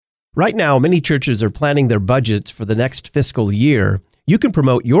Right now, many churches are planning their budgets for the next fiscal year. You can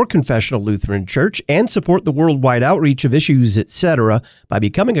promote your confessional Lutheran church and support the worldwide outreach of Issues, etc. by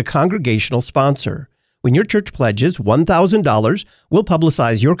becoming a congregational sponsor. When your church pledges $1,000, we'll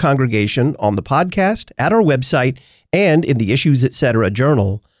publicize your congregation on the podcast, at our website, and in the Issues, etc.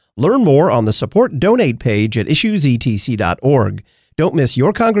 journal. Learn more on the Support Donate page at issuesetc.org. Don't miss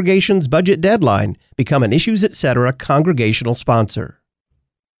your congregation's budget deadline. Become an Issues, etc. congregational sponsor.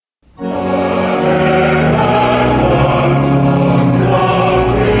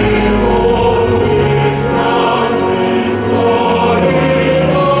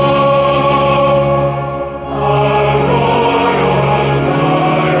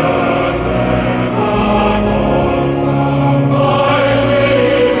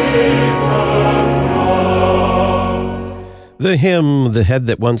 The hymn, "The head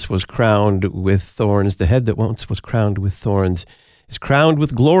that once was crowned with thorns," the head that once was crowned with thorns, is crowned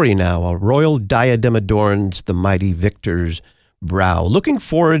with glory now. A royal diadem adorns the mighty victor's brow. Looking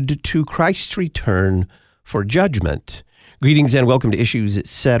forward to Christ's return for judgment. Greetings and welcome to Issues,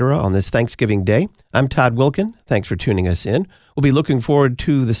 etc. on this Thanksgiving Day. I'm Todd Wilkin. Thanks for tuning us in. We'll be looking forward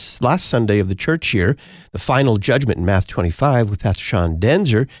to this last Sunday of the church year, the final judgment in Math 25 with Pastor Sean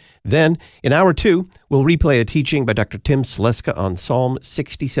Daenzer. Then, in hour two, we'll replay a teaching by Dr. Tim Sleska on Psalm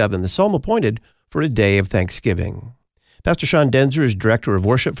 67, the psalm appointed for a day of Thanksgiving. Pastor Sean Daenzer is Director of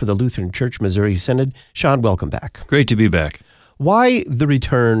Worship for the Lutheran Church Missouri Synod. Sean, welcome back. Great to be back. Why the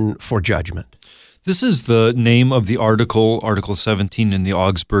return for judgment? This is the name of the Article 17 in the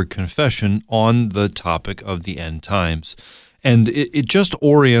Augsburg Confession on the topic of the end times. And it just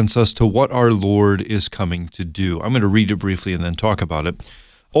orients us to what our Lord is coming to do. I'm going to read it briefly and then talk about it.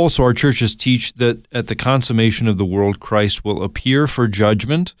 Also, our churches teach that at the consummation of the world, Christ will appear for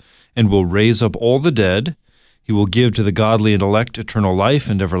judgment and will raise up all the dead. He will give to the godly and elect eternal life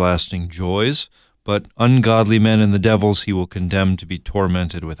and everlasting joys, but ungodly men and the devils he will condemn to be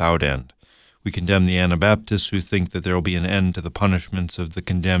tormented without end. We condemn the Anabaptists who think that there will be an end to the punishments of the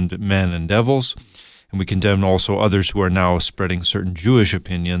condemned men and devils. And we condemn also others who are now spreading certain Jewish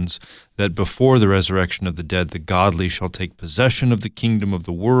opinions that before the resurrection of the dead, the godly shall take possession of the kingdom of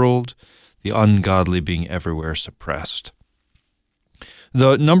the world, the ungodly being everywhere suppressed.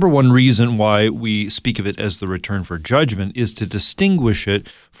 The number one reason why we speak of it as the return for judgment is to distinguish it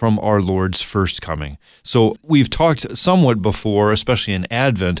from our Lord's first coming. So we've talked somewhat before, especially in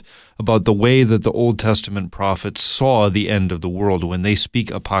Advent, about the way that the Old Testament prophets saw the end of the world. When they speak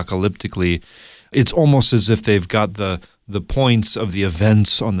apocalyptically, it's almost as if they've got the points of the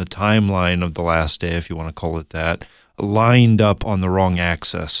events on the timeline of the last day, if you want to call it that, lined up on the wrong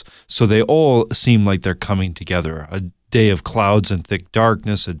axis. So they all seem like they're coming together. A day of clouds and thick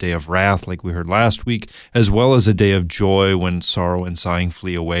darkness, a day of wrath like we heard last week, as well as a day of joy when sorrow and sighing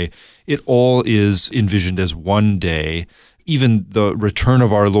flee away. It all is envisioned as one day. Even the return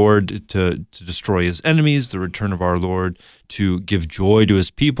of our Lord to destroy his enemies, the return of our Lord to give joy to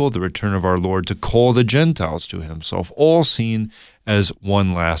his people, the return of our Lord to call the Gentiles to himself, all seen as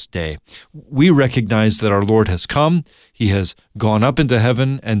one last day. We recognize that our Lord has come, he has gone up into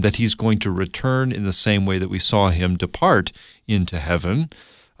heaven, and that he's going to return in the same way that we saw him depart into heaven.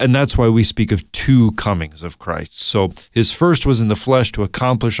 And that's why we speak of two comings of Christ. So his first was in the flesh to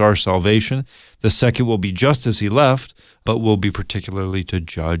accomplish our salvation. The second will be just as he left, but will be particularly to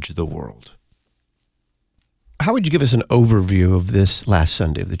judge the world. How would you give us an overview of this last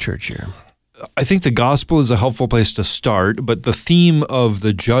Sunday of the church year? I think the gospel is a helpful place to start, but the theme of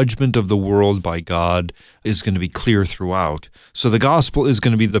the judgment of the world by God is going to be clear throughout. So the gospel is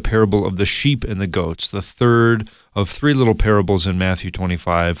going to be the parable of the sheep and the goats, the third of three little parables in Matthew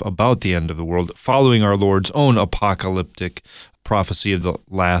 25 about the end of the world, following our Lord's own apocalyptic prophecy of the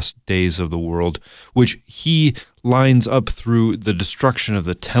last days of the world, which he lines up through the destruction of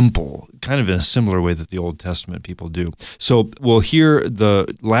the temple, kind of in a similar way that the Old Testament people do. So we'll hear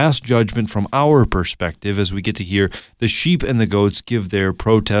the last judgment from our perspective as we get to hear the sheep and the goats give their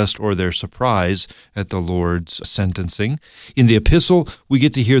protest or their surprise at the Lord's sentencing. In the epistle, we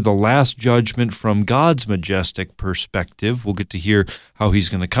get to hear the last judgment from God's majestic perspective. We'll get to hear how he's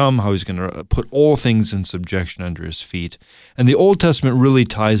going to come, how he's going to put all things in subjection under his feet. And the Old Testament really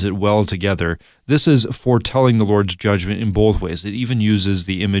ties it well together. This is foretelling the Lord's judgment in both ways. It even uses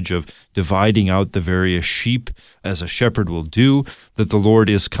the image of dividing out the various sheep, as a shepherd will do, that the Lord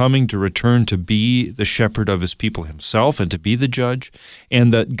is coming to return to be the shepherd of his people himself and to be the judge,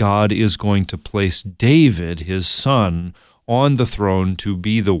 and that God is going to place David, his son, on the throne to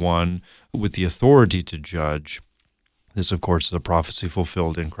be the one with the authority to judge. This, of course, is a prophecy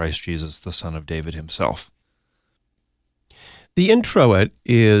fulfilled in Christ Jesus, the Son of David himself. The intro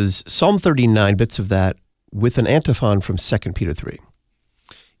is Psalm 39, bits of that, with an antiphon from 2 Peter 3.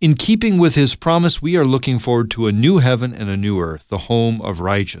 In keeping with his promise, we are looking forward to a new heaven and a new earth, the home of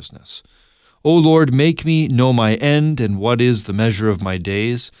righteousness. O Lord, make me know my end and what is the measure of my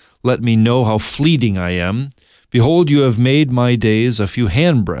days. Let me know how fleeting I am. Behold, you have made my days a few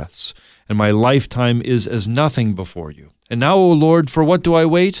handbreadths, and my lifetime is as nothing before you. And now, O Lord, for what do I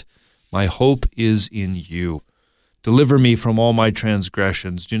wait? My hope is in you. Deliver me from all my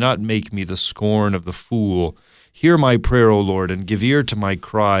transgressions. Do not make me the scorn of the fool. Hear my prayer, O Lord, and give ear to my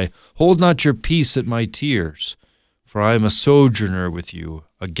cry. Hold not your peace at my tears, for I am a sojourner with you,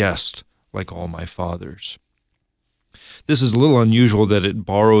 a guest like all my fathers. This is a little unusual that it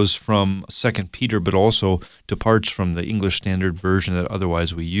borrows from 2 Peter, but also departs from the English Standard Version that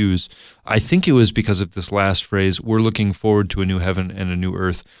otherwise we use. I think it was because of this last phrase, we're looking forward to a new heaven and a new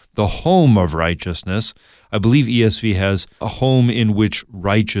earth, the home of righteousness. I believe ESV has a home in which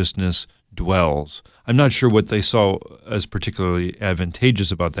righteousness dwells. I'm not sure what they saw as particularly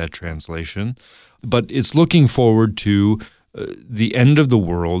advantageous about that translation, but it's looking forward to the end of the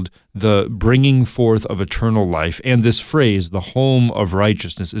world, the bringing forth of eternal life. And this phrase, the home of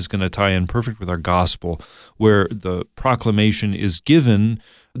righteousness, is going to tie in perfect with our gospel, where the proclamation is given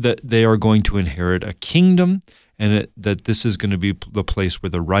that they are going to inherit a kingdom and that this is going to be the place where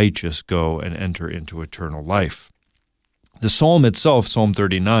the righteous go and enter into eternal life. The psalm itself, Psalm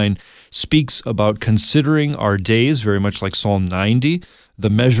 39, speaks about considering our days, very much like Psalm 90, the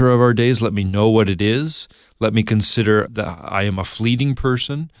measure of our days. Let me know what it is. Let me consider that I am a fleeting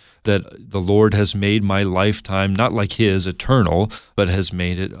person, that the Lord has made my lifetime, not like his, eternal, but has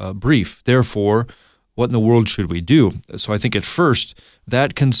made it brief. Therefore, what in the world should we do? So I think at first,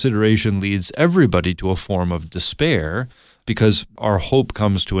 that consideration leads everybody to a form of despair, because our hope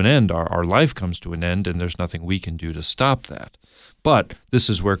comes to an end, our life comes to an end, and there's nothing we can do to stop that. But this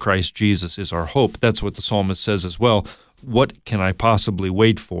is where Christ Jesus is our hope. That's what the psalmist says as well. What can I possibly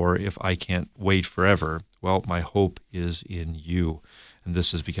wait for if I can't wait forever? Well, my hope is in you. And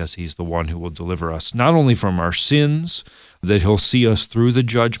this is because he's the one who will deliver us, not only from our sins, that he'll see us through the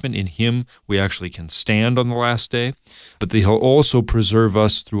judgment. In him, we actually can stand on the last day, but that he'll also preserve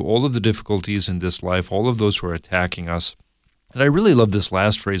us through all of the difficulties in this life, all of those who are attacking us. And I really love this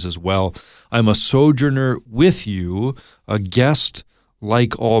last phrase as well. I'm a sojourner with you, a guest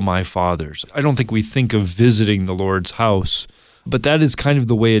like all my fathers. I don't think we think of visiting the Lord's house, but that is kind of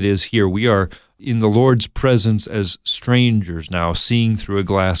the way it is here. We are in the Lord's presence as strangers now, seeing through a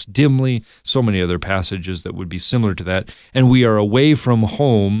glass dimly, so many other passages that would be similar to that, and we are away from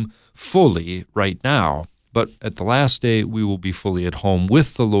home fully right now. But at the last day, we will be fully at home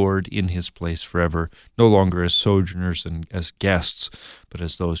with the Lord in his place forever, no longer as sojourners and as guests, but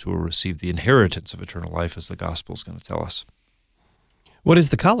as those who will receive the inheritance of eternal life, as the gospel is going to tell us. What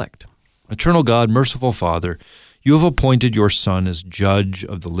is the collect? Eternal God, merciful Father, you have appointed your Son as judge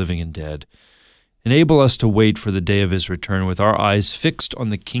of the living and dead. Enable us to wait for the day of his return with our eyes fixed on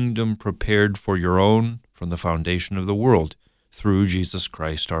the kingdom prepared for your own from the foundation of the world, through Jesus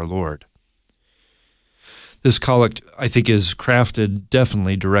Christ our Lord. This collect, I think, is crafted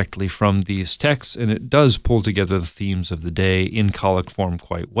definitely directly from these texts, and it does pull together the themes of the day in collect form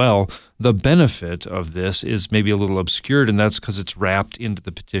quite well. The benefit of this is maybe a little obscured, and that's because it's wrapped into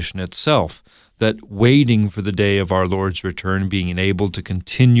the petition itself, that waiting for the day of our Lord's return, being enabled to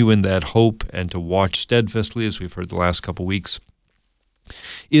continue in that hope and to watch steadfastly, as we've heard the last couple weeks,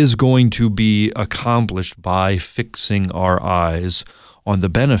 is going to be accomplished by fixing our eyes on the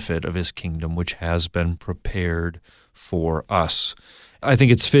benefit of his kingdom, which has been prepared for us. I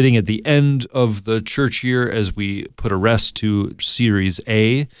think it's fitting at the end of the church year, as we put a rest to Series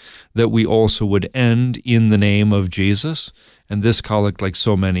A, that we also would end in the name of Jesus. And this collect, like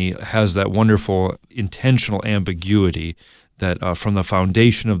so many, has that wonderful intentional ambiguity that from the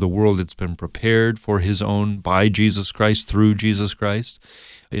foundation of the world, it's been prepared for his own by Jesus Christ, through Jesus Christ,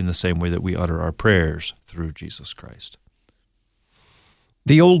 in the same way that we utter our prayers through Jesus Christ.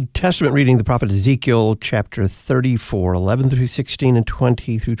 The Old Testament reading, the prophet Ezekiel, chapter 34, 11 through 16, and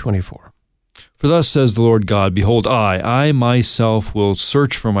 20 through 24. For thus says the Lord God, Behold, I myself will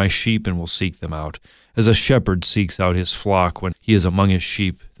search for my sheep and will seek them out, as a shepherd seeks out his flock when he is among his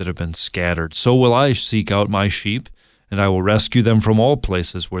sheep that have been scattered. So will I seek out my sheep, and I will rescue them from all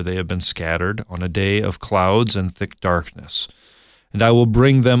places where they have been scattered on a day of clouds and thick darkness. And I will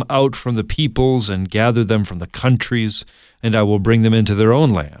bring them out from the peoples and gather them from the countries, and I will bring them into their own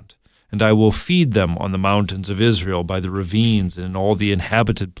land. And I will feed them on the mountains of Israel, by the ravines, and in all the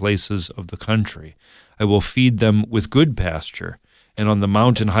inhabited places of the country. I will feed them with good pasture, and on the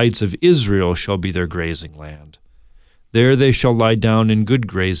mountain heights of Israel shall be their grazing land. There they shall lie down in good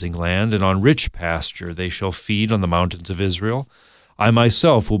grazing land, and on rich pasture they shall feed on the mountains of Israel. I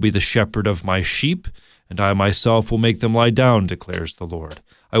myself will be the shepherd of my sheep, and I myself will make them lie down, declares the Lord.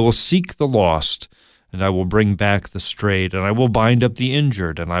 I will seek the lost, and I will bring back the strayed, and I will bind up the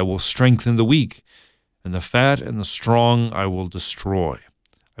injured, and I will strengthen the weak, and the fat and the strong I will destroy.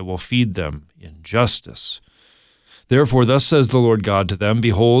 I will feed them in justice. Therefore thus says the Lord God to them,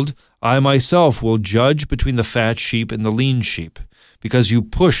 Behold, I myself will judge between the fat sheep and the lean sheep, because you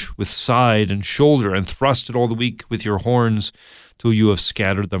push with side and shoulder and thrust at all the weak with your horns till you have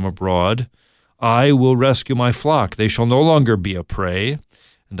scattered them abroad. I will rescue my flock. They shall no longer be a prey,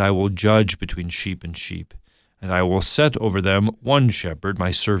 and I will judge between sheep and sheep. And I will set over them one shepherd,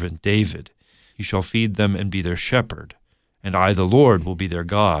 my servant David. He shall feed them and be their shepherd. And I, the Lord, will be their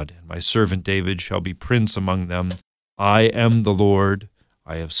God, and my servant David shall be prince among them. I am the Lord,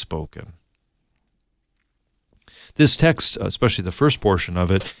 I have spoken. This text, especially the first portion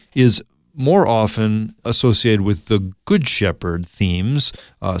of it, is more often associated with the Good Shepherd themes.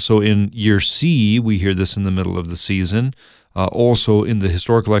 So in year C, we hear this in the middle of the season. Also in the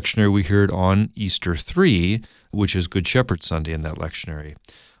historical lectionary, we hear it on Easter 3, which is Good Shepherd Sunday in that lectionary.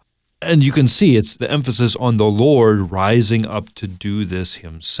 And you can see it's the emphasis on the Lord rising up to do this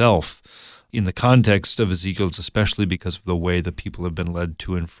himself. In the context of Ezekiel, it's especially because of the way the people have been led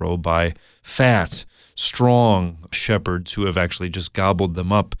to and fro by fat, strong shepherds who have actually just gobbled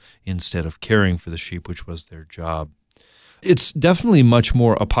them up instead of caring for the sheep, which was their job. It's definitely much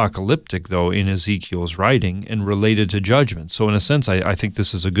more apocalyptic, though, in Ezekiel's writing and related to judgment. So in a sense, I think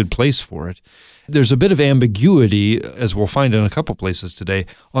this is a good place for it. There's a bit of ambiguity, as we'll find in a couple places today,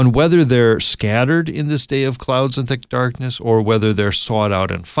 on whether they're scattered in this day of clouds and thick darkness or whether they're sought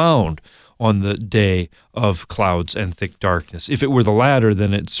out and found on the day of clouds and thick darkness. If it were the latter,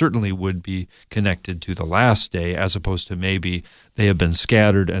 then it certainly would be connected to the last day, as opposed to maybe they have been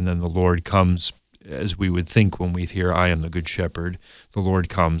scattered and then the Lord comes, as we would think when we hear, I am the good shepherd. The Lord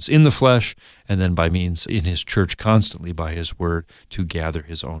comes in the flesh, and then by means in his church constantly by his word to gather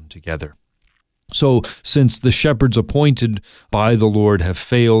his own together. So since the shepherds appointed by the Lord have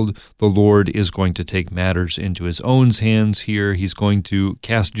failed, the Lord is going to take matters into his own hands here. He's going to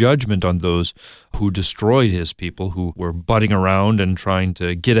cast judgment on those who destroyed his people, who were butting around and trying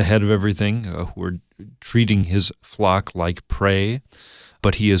to get ahead of everything, who were treating his flock like prey.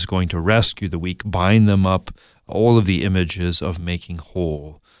 But he is going to rescue the weak, bind them up, all of the images of making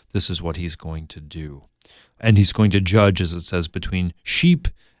whole. This is what he's going to do. And he's going to judge, as it says, between sheep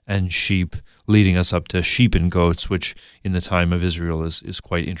and sheep, leading us up to sheep and goats, which in the time of Israel is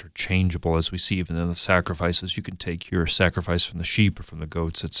quite interchangeable, as we see even in the sacrifices. You can take your sacrifice from the sheep or from the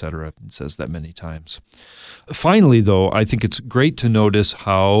goats, etc. It says that many times. Finally, though, I think it's great to notice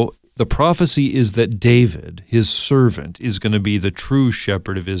how the prophecy is that David, his servant, is going to be the true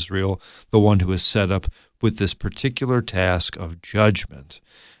shepherd of Israel, the one who is set up with this particular task of judgment.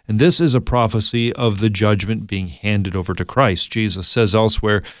 And this is a prophecy of the judgment being handed over to Christ. Jesus says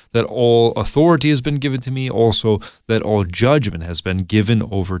elsewhere that all authority has been given to me, also that all judgment has been given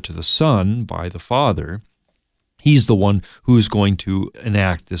over to the Son by the Father. He's the one who's going to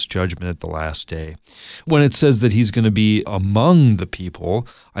enact this judgment at the last day. When it says that he's going to be among the people,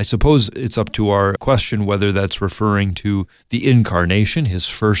 I suppose it's up to our question whether that's referring to the incarnation, his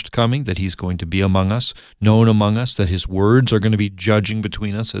first coming, that he's going to be among us, known among us, that his words are going to be judging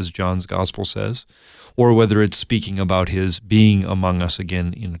between us, as John's gospel says, or whether it's speaking about his being among us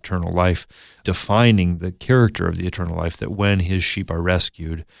again in eternal life, defining the character of the eternal life, that when his sheep are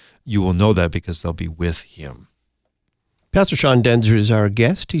rescued, you will know that because they'll be with him. Pastor Sean Daenzer is our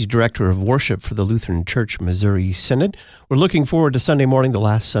guest. He's Director of Worship for the Lutheran Church Missouri Synod. We're looking forward to Sunday morning, the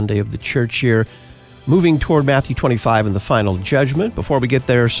last Sunday of the church year, moving toward Matthew 25 and the final judgment. Before we get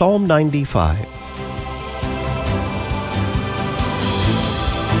there, Psalm 95.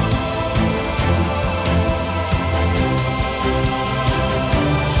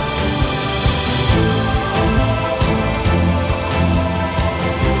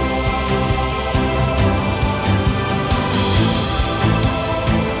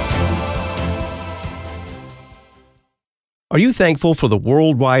 Are you thankful for the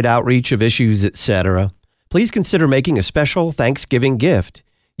worldwide outreach of Issues, etc.? Please consider making a special Thanksgiving gift.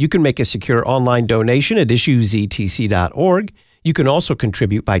 You can make a secure online donation at issuesetc.org. You can also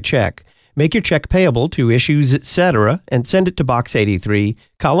contribute by check. Make your check payable to Issues, etc., and send it to Box 83,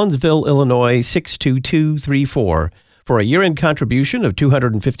 Collinsville, Illinois 62234. For a year-end contribution of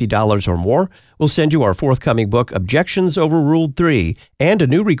 $250 or more, we'll send you our forthcoming book, Objections Overruled 3, and a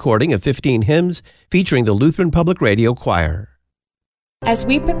new recording of 15 hymns featuring the Lutheran Public Radio Choir. As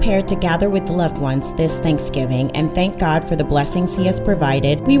we prepare to gather with loved ones this Thanksgiving and thank God for the blessings He has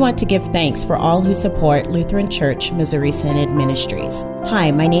provided, we want to give thanks for all who support Lutheran Church Missouri Synod Ministries.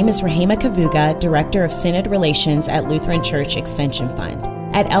 Hi, my name is Rahema Kavuga, Director of Synod Relations at Lutheran Church Extension Fund.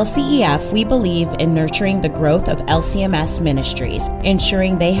 At LCEF, we believe in nurturing the growth of LCMS ministries,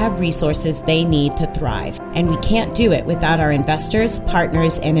 ensuring they have resources they need to thrive, and we can't do it without our investors,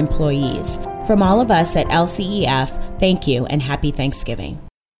 partners, and employees. From all of us at LCEF, thank you and happy Thanksgiving.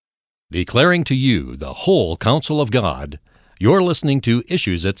 Declaring to you the whole counsel of God, you're listening to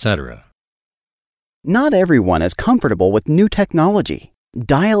Issues, Etc. Not everyone is comfortable with new technology.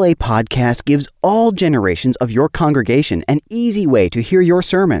 Dial A Podcast gives all generations of your congregation an easy way to hear your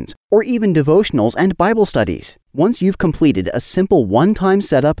sermons, or even devotionals and Bible studies. Once you've completed a simple one-time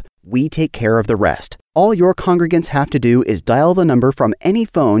setup, we take care of the rest. All your congregants have to do is dial the number from any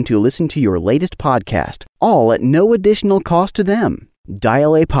phone to listen to your latest podcast, all at no additional cost to them.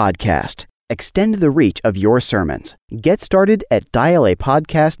 Dial A Podcast. Extend the reach of your sermons. Get started at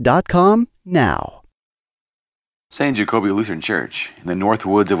dialapodcast.com now. St. Jacoby Lutheran Church, in the North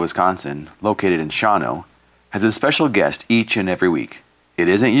Woods of Wisconsin, located in Shawano, has a special guest each and every week. It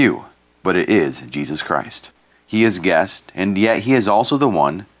isn't you, but it is Jesus Christ. He is guest, and yet He is also the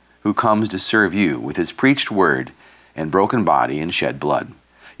one who comes to serve you with His preached word and broken body and shed blood.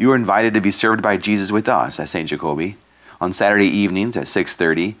 You are invited to be served by Jesus with us at St. Jacoby on Saturday evenings at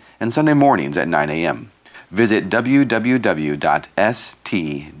 6:30 and Sunday mornings at 9 a.m. Visit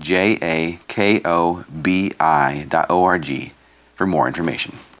www.stjakobi.org for more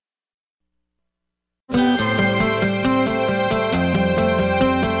information.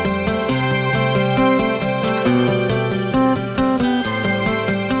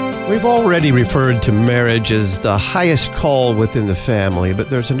 We've already referred to marriage as the highest call within the family, but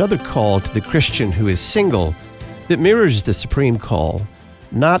there's another call to the Christian who is single that mirrors the supreme call.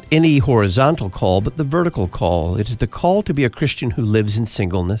 Not any horizontal call, but the vertical call. It is the call to be a Christian who lives in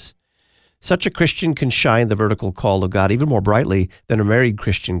singleness. Such a Christian can shine the vertical call of God even more brightly than a married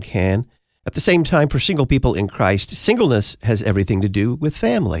Christian can. At the same time, for single people in Christ, singleness has everything to do with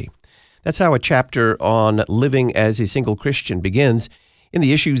family. That's how a chapter on living as a single Christian begins in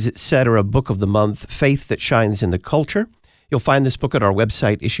the Issues, Etc. book of the month, Faith That Shines in the Culture. You'll find this book at our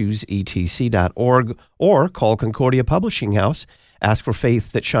website, issuesetc.org, or call Concordia Publishing House. Ask for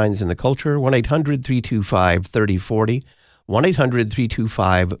Faith That Shines in the Culture, 1-800-325-3040,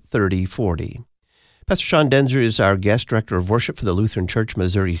 1-800-325-3040. Pastor Sean Daenzer is our guest, Director of Worship for the Lutheran Church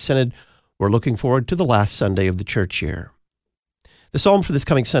Missouri Synod. We're looking forward to the last Sunday of the church year. The psalm for this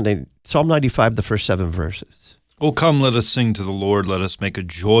coming Sunday, Psalm 95, the first 7 verses. O come, let us sing to the Lord. Let us make a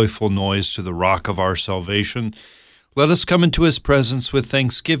joyful noise to the rock of our salvation. Let us come into His presence with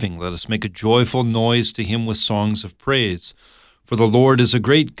thanksgiving. Let us make a joyful noise to Him with songs of praise. For the Lord is a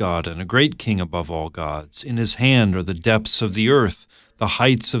great God and a great King above all gods. In His hand are the depths of the earth. The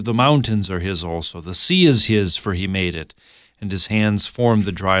heights of the mountains are His also. The sea is His, for He made it, and His hands formed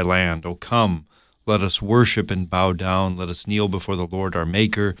the dry land. O come, let us worship and bow down. Let us kneel before the Lord our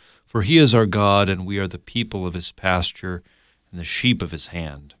Maker. For He is our God, and we are the people of His pasture and the sheep of His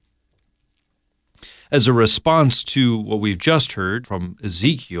hand. As a response to what we've just heard from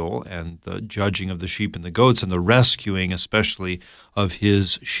Ezekiel and the judging of the sheep and the goats and the rescuing especially of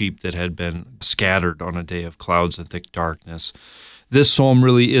his sheep that had been scattered on a day of clouds and thick darkness, this psalm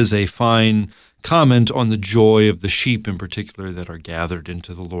really is a fine comment on the joy of the sheep in particular that are gathered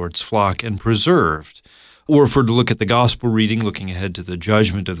into the Lord's flock and preserved. Or if we're to look at the gospel reading, looking ahead to the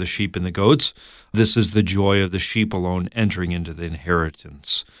judgment of the sheep and the goats, this is the joy of the sheep alone entering into the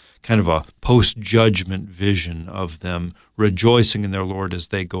inheritance. Kind of a post-judgment vision of them rejoicing in their Lord as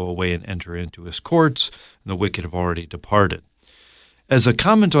they go away and enter into His courts, and the wicked have already departed. As a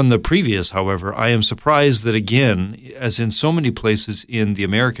comment on the previous, however, I am surprised that again, as in so many places in the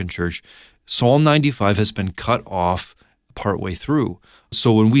American church, Psalm 95 has been cut off partway through.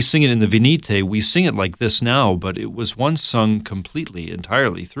 So when we sing it in the Venite, we sing it like this now, but it was once sung completely,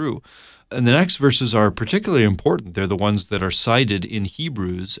 entirely through. And the next verses are particularly important. They're the ones that are cited in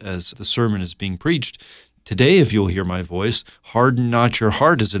Hebrews as the sermon is being preached. Today, if you'll hear my voice, harden not your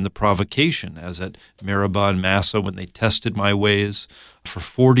heart as in the provocation, as at Meribah and Massa when they tested my ways. For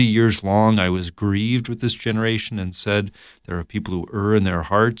 40 years long I was grieved with this generation and said, there are people who err in their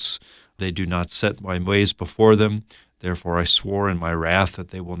hearts. They do not set my ways before them. Therefore I swore in my wrath that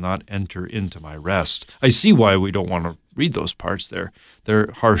they will not enter into my rest. I see why we don't want to read those parts there.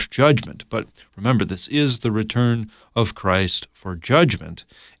 They're harsh judgment. But remember, this is the return of Christ for judgment.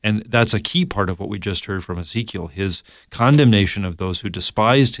 And that's a key part of what we just heard from Ezekiel, his condemnation of those who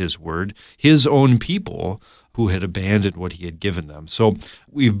despised his word, his own people who had abandoned what he had given them. So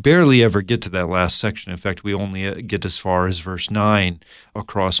we barely ever get to that last section. In fact, we only get as far as verse 9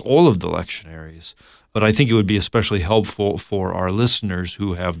 across all of the lectionaries. But I think it would be especially helpful for our listeners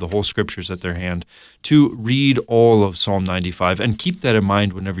who have the whole scriptures at their hand to read all of Psalm 95 and keep that in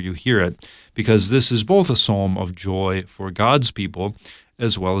mind whenever you hear it, because this is both a psalm of joy for God's people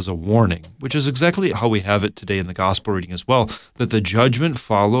as well as a warning, which is exactly how we have it today in the gospel reading as well, that the judgment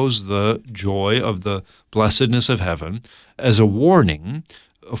follows the joy of the blessedness of heaven as a warning.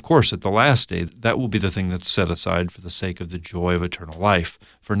 Of course, at the last day, that will be the thing that's set aside for the sake of the joy of eternal life.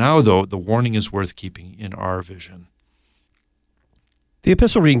 For now, though, the warning is worth keeping in our vision. The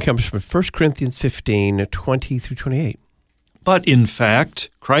epistle reading comes from 1 Corinthians 15, 20 through 28. But in fact,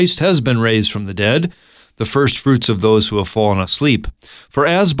 Christ has been raised from the dead, the first fruits of those who have fallen asleep. For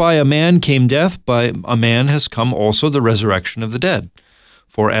as by a man came death, by a man has come also the resurrection of the dead.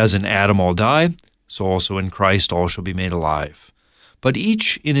 For as in Adam all die, so also in Christ all shall be made alive. But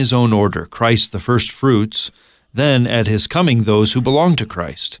each in his own order, Christ the first fruits, then at his coming those who belong to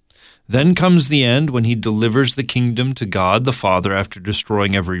Christ. Then comes the end when he delivers the kingdom to God the Father after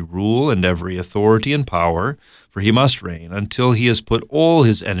destroying every rule and every authority and power, for he must reign until he has put all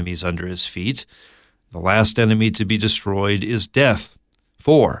his enemies under his feet. The last enemy to be destroyed is death,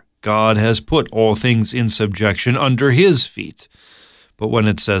 for God has put all things in subjection under his feet. But when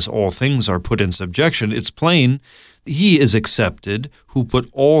it says all things are put in subjection, it's plain he is accepted who put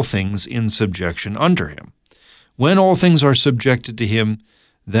all things in subjection under him. When all things are subjected to him,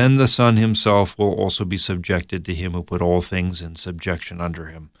 then the Son himself will also be subjected to him who put all things in subjection under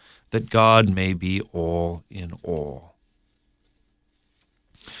him, that God may be all in all.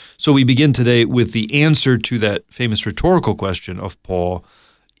 So we begin today with the answer to that famous rhetorical question of Paul,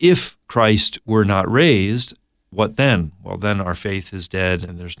 if Christ were not raised, what then? Well, then our faith is dead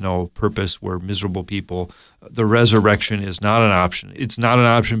and there's no purpose. We're miserable people. The resurrection is not an option. It's not an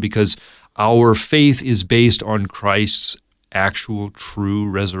option because our faith is based on Christ's actual true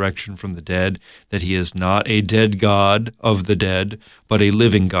resurrection from the dead, that he is not a dead God of the dead, but a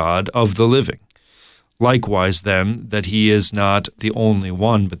living God of the living. Likewise, then, that he is not the only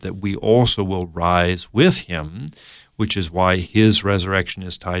one, but that we also will rise with him, which is why his resurrection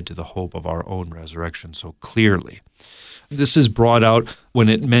is tied to the hope of our own resurrection so clearly. This is brought out when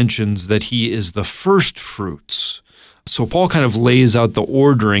it mentions that he is the first fruits. So Paul kind of lays out the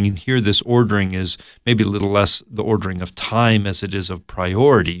ordering, and here this ordering is maybe a little less the ordering of time as it is of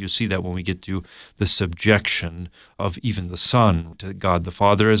priority. You see that when we get to the subjection of even the Son to God the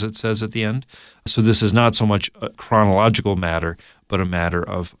Father, as it says at the end. So this is not so much a chronological matter, but a matter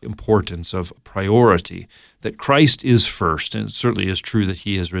of importance, of priority, that Christ is first, and it certainly is true that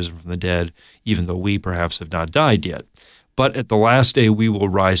he has risen from the dead, even though we perhaps have not died yet. But at the last day we will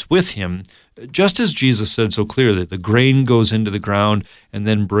rise with him, just as Jesus said so clearly. The grain goes into the ground and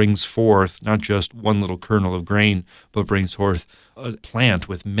then brings forth not just one little kernel of grain, but brings forth a plant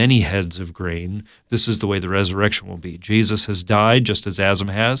with many heads of grain. This is the way the resurrection will be. Jesus has died just as Adam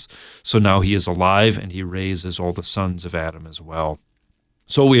has, so now he is alive and he raises all the sons of Adam as well.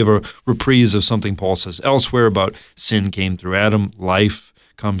 So we have a reprise of something Paul says elsewhere about sin came through Adam, life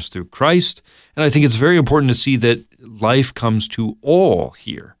comes through Christ. And I think it's very important to see that life comes to all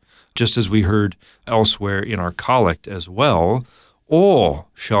here. Just as we heard elsewhere in our collect as well, all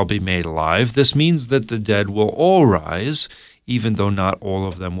shall be made alive. This means that the dead will all rise, even though not all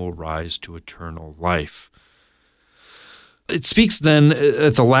of them will rise to eternal life. It speaks then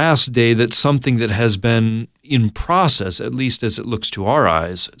at the last day that something that has been in process, at least as it looks to our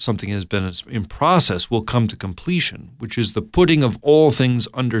eyes, something that has been in process will come to completion, which is the putting of all things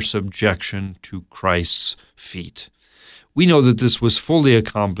under subjection to Christ's feet. We know that this was fully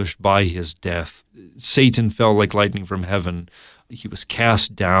accomplished by his death. Satan fell like lightning from heaven. He was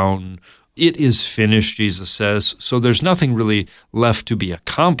cast down. It is finished, Jesus says. So there's nothing really left to be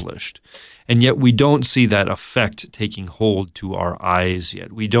accomplished. And yet we don't see that effect taking hold to our eyes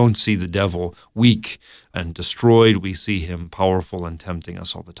yet. We don't see the devil weak and destroyed. We see him powerful and tempting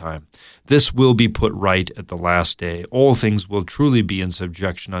us all the time. This will be put right at the last day. All things will truly be in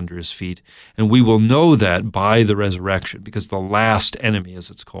subjection under his feet. And we will know that by the resurrection, because the last enemy, as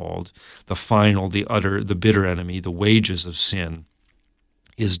it's called, the final, the utter, the bitter enemy, the wages of sin,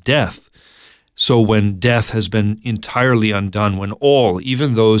 is death. So when death has been entirely undone, when all,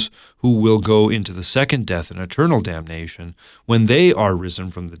 even those who will go into the second death and eternal damnation, when they are risen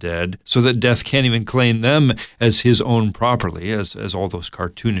from the dead, so that death can't even claim them as his own properly, as all those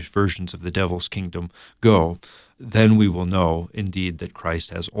cartoonish versions of the devil's kingdom go, then we will know indeed that Christ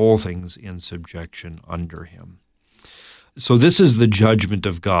has all things in subjection under him. So this is the judgment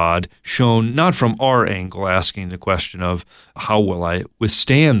of God shown not from our angle, asking the question of how will I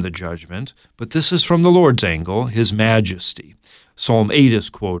withstand the judgment, but this is from the Lord's angle, his majesty. Psalm 8 is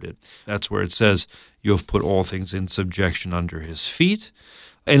quoted. That's where it says, you have put all things in subjection under his feet.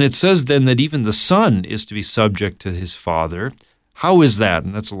 And it says then that even the Son is to be subject to his Father. How is that?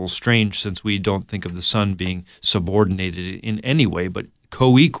 And that's a little strange since we don't think of the Son being subordinated in any way, but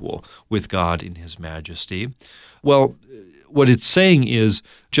co-equal with God in his majesty. Well, what it's saying is,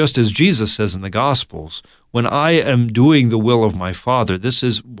 just as Jesus says in the Gospels, when I am doing the will of my Father, this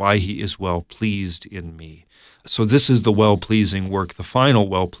is why he is well pleased in me. So this is the well-pleasing work, the final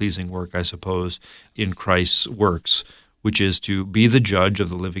well-pleasing work, I suppose, in Christ's works, which is to be the judge of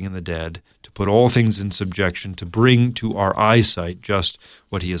the living and the dead, to put all things in subjection, to bring to our eyesight just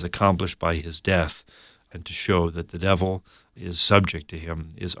what he has accomplished by his death, and to show that the devil is subject to him,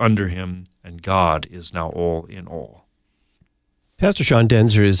 is under him, and God is now all in all. Pastor Sean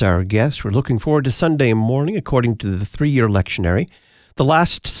Daenzer is our guest. We're looking forward to Sunday morning according to the 3-year lectionary, the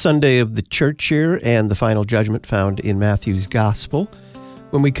last Sunday of the church year, and the final judgment found in Matthew's Gospel.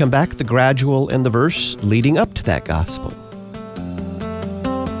 When we come back, the gradual and the verse leading up to that Gospel.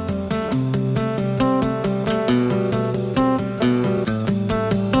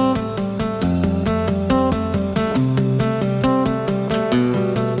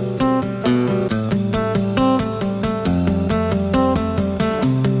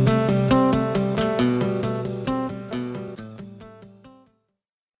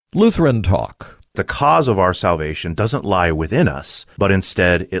 Lutheran Talk. The cause of our salvation doesn't lie within us, but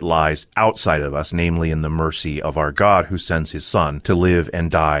instead it lies outside of us, namely in the mercy of our God who sends his Son to live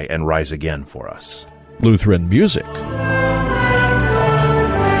and die and rise again for us. Lutheran Music.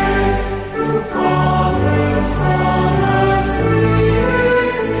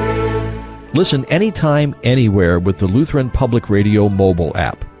 Listen anytime, anywhere with the Lutheran Public Radio mobile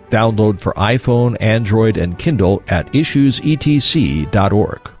app. Download for iPhone, Android, and Kindle at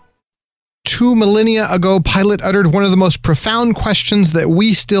issuesetc.org. 2 millennia ago, Pilate uttered one of the most profound questions that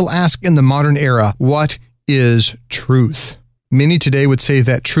we still ask in the modern era. What is truth? Many today would say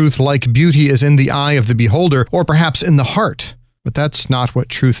that truth, like beauty, is in the eye of the beholder, or perhaps in the heart. But that's not what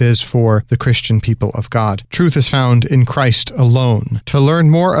truth is for the Christian people of God. Truth is found in Christ alone. To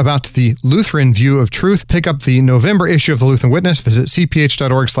learn more about the Lutheran view of truth, pick up the November issue of the Lutheran Witness. Visit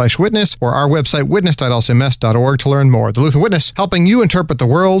cph.org/witness or our website witness.lcms.org to learn more. The Lutheran Witness, helping you interpret the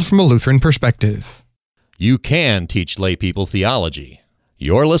world from a Lutheran perspective. You can teach lay people theology.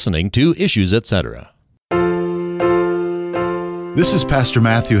 You're listening to Issues, Etc. This is Pastor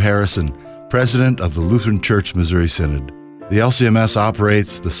Matthew Harrison, President of the Lutheran Church Missouri Synod. The LCMS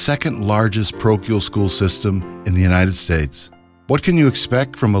operates the second largest parochial school system in the United States. What can you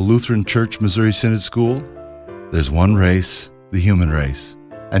expect from a Lutheran Church Missouri Synod school? There's one race, the human race.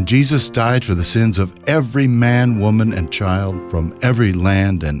 And Jesus died for the sins of every man, woman, and child from every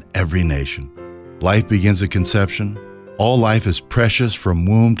land and every nation. Life begins at conception. All life is precious from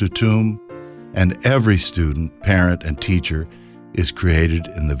womb to tomb. And every student, parent, and teacher is created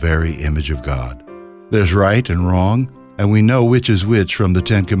in the very image of God. There's right and wrong, and we know which is which from the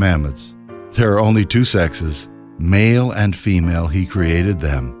 10 Commandments. There are only 2 sexes, male and female. He created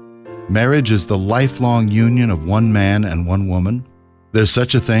them. Marriage is the lifelong union of one man and one woman. There's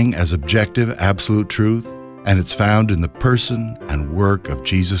such a thing as objective, absolute truth, and it's found in the person and work of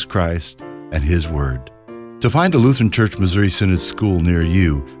Jesus Christ and his word. To find a Lutheran Church Missouri Synod school near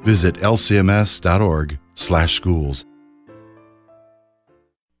you, visit lcms.org/schools.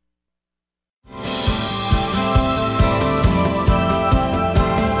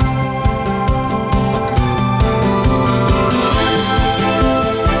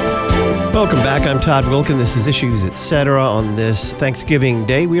 Welcome back. I'm Todd Wilkin. This is Issues, Etc. On this Thanksgiving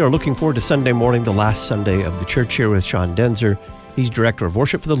Day, we are looking forward to Sunday morning, the last Sunday of the church year, with Sean Daenzer. He's Director of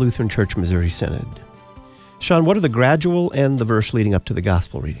Worship for the Lutheran Church Missouri Synod. Sean, what are the gradual and the verse leading up to the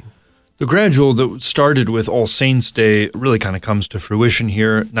gospel reading? The gradual that started with All Saints' Day really kind of comes to fruition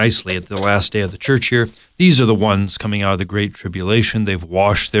here nicely at the last day of the church year. These are the ones coming out of the Great Tribulation. They've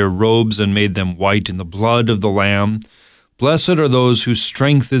washed their robes and made them white in the blood of the Lamb. Blessed are those whose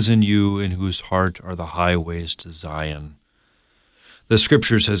strength is in you and whose heart are the highways to Zion. The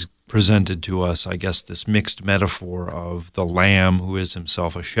Scriptures has presented to us, I guess, this mixed metaphor of the Lamb who is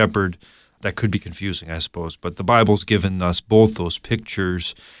himself a shepherd. That could be confusing, I suppose, but the Bible's given us both those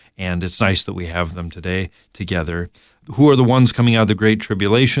pictures, and it's nice that we have them today together. Who are the ones coming out of the Great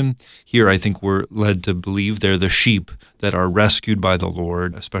Tribulation? Here, I think we're led to believe they're the sheep that are rescued by the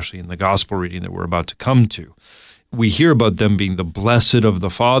Lord, especially in the gospel reading that we're about to come to. We hear about them being the blessed of the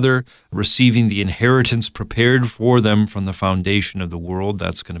Father, receiving the inheritance prepared for them from the foundation of the world.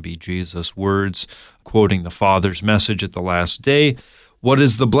 That's going to be Jesus' words, quoting the Father's message at the last day. What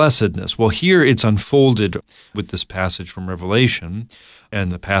is the blessedness? Well, here it's unfolded with this passage from Revelation and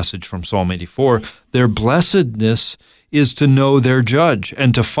the passage from Psalm 84. Their blessedness is to know their judge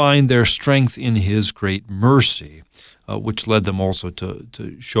and to find their strength in his great mercy, which led them also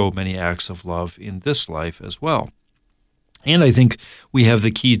to show many acts of love in this life as well. And I think we have the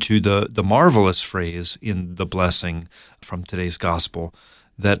key to the marvelous phrase in the blessing from today's gospel,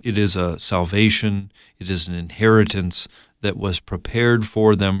 that it is a salvation, it is an inheritance that was prepared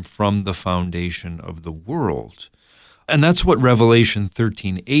for them from the foundation of the world. And that's what Revelation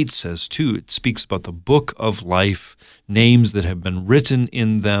 13:8 says too. It speaks about the book of life, names that have been written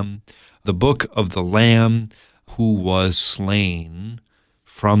in them, the book of the Lamb who was slain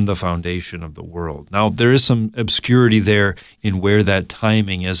from the foundation of the world. Now, there is some obscurity there in where that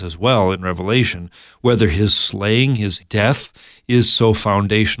timing is as well in Revelation, whether his slaying, his death, is so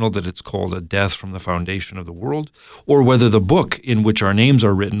foundational that it's called a death from the foundation of the world, or whether the book in which our names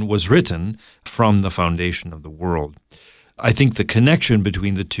are written was written from the foundation of the world. I think the connection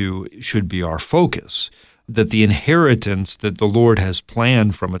between the two should be our focus, that the inheritance that the Lord has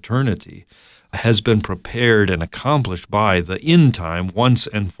planned from eternity has been prepared and accomplished by the in time once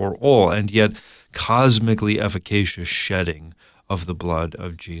and for all, and yet cosmically efficacious shedding of the blood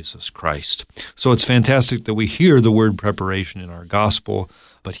of Jesus Christ. So it's fantastic that we hear the word preparation in our gospel,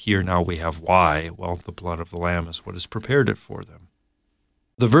 but here now we have why. Well, the blood of the Lamb is what has prepared it for them.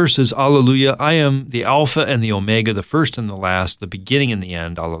 The verse is, Alleluia, I am the Alpha and the Omega, the first and the last, the beginning and the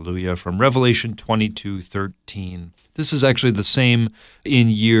end, Alleluia, from Revelation 22:13. This is actually the same in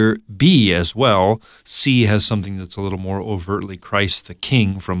year B as well. C has something that's a little more overtly Christ the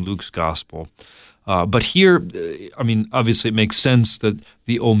King from Luke's Gospel. But here, obviously it makes sense that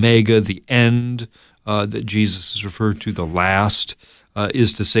the Omega, the end, that Jesus is referred to, the last,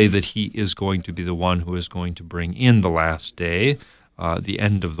 is to say that he is going to be the one who is going to bring in the last day, the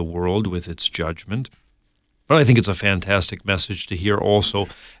end of the world with its judgment. But I think it's a fantastic message to hear also,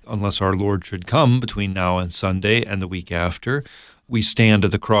 unless our Lord should come between now and Sunday and the week after. We stand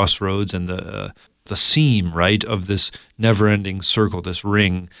at the crossroads and the seam, right, of this never-ending circle, this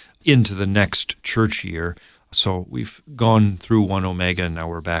ring, into the next church year. So we've gone through one Omega, and now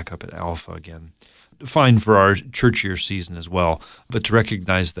we're back up at Alpha again. Fine for our church year season as well, but to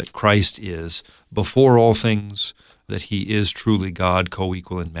recognize that Christ is before all things, that he is truly God,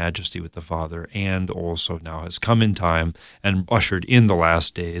 co-equal in majesty with the Father, and also now has come in time and ushered in the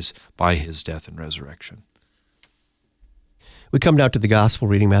last days by his death and resurrection. We come now to the gospel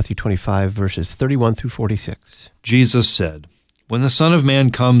reading, Matthew 25, verses 31 through 46. Jesus said, When the Son of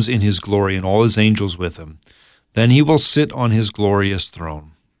Man comes in his glory and all his angels with him, then he will sit on his glorious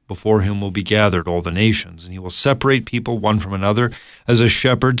throne. Before him will be gathered all the nations, and he will separate people one from another, as a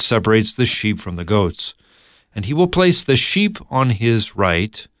shepherd separates the sheep from the goats. And he will place the sheep on his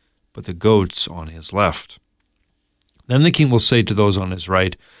right, but the goats on his left. Then the king will say to those on his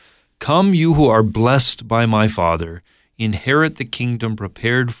right, Come, you who are blessed by my Father, inherit the kingdom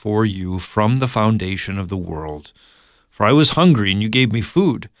prepared for you from the foundation of the world. For I was hungry, and you gave me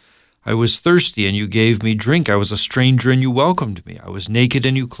food. I was thirsty, and you gave me drink. I was a stranger, and you welcomed me. I was naked,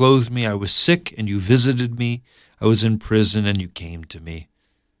 and you clothed me. I was sick, and you visited me. I was in prison, and you came to me.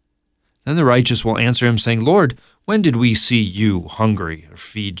 Then the righteous will answer him, saying, Lord, when did we see you hungry or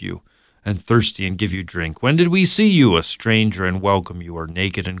feed you, and thirsty and give you drink? When did we see you a stranger and welcome you, or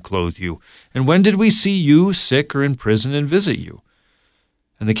naked and clothe you? And when did we see you sick or in prison and visit you?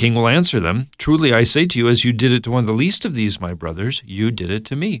 And the king will answer them, Truly I say to you, as you did it to one of the least of these, my brothers, you did it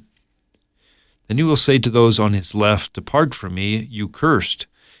to me. Then he will say to those on his left, Depart from me, you cursed,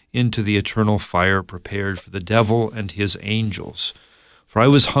 into the eternal fire prepared for the devil and his angels. For I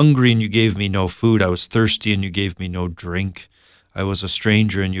was hungry, and you gave me no food. I was thirsty, and you gave me no drink. I was a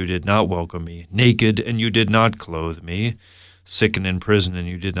stranger, and you did not welcome me. Naked, and you did not clothe me. Sick and in prison, and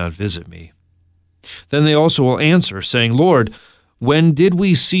you did not visit me. Then they also will answer, saying, Lord, when did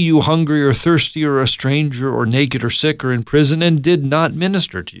we see you hungry or thirsty or a stranger or naked or sick or in prison, and did not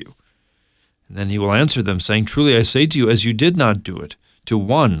minister to you? And then he will answer them, saying, Truly I say to you, as you did not do it to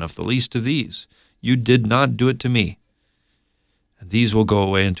one of the least of these, you did not do it to me. And these will go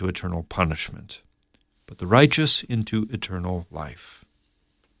away into eternal punishment, but the righteous into eternal life.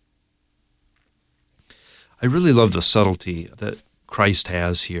 I really love the subtlety that Christ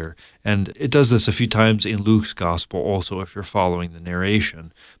has here. And it does this a few times in Luke's gospel also, if you're following the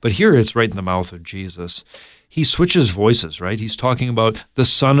narration. But here it's right in the mouth of Jesus. He switches voices, right? He's talking about the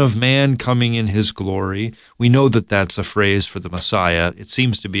Son of Man coming in his glory. We know that that's a phrase for the Messiah. It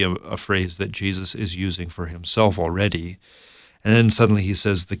seems to be a phrase that Jesus is using for himself already. And then suddenly he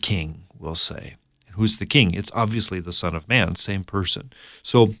says, the King will say. Who's the King? It's obviously the Son of Man, same person.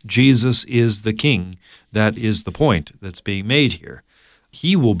 So Jesus is the King. That is the point that's being made here.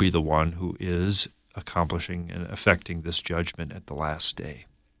 He will be the one who is accomplishing and effecting this judgment at the last day.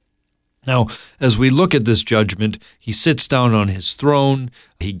 Now, as we look at this judgment, he sits down on his throne,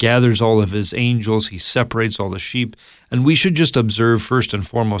 he gathers all of his angels, he separates all the sheep, and we should just observe first and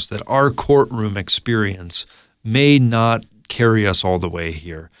foremost that our courtroom experience may not carry us all the way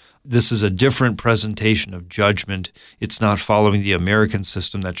here. This is a different presentation of judgment. It's not following the American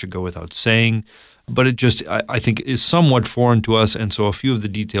system, that should go without saying, but it just, I think, is somewhat foreign to us, and so a few of the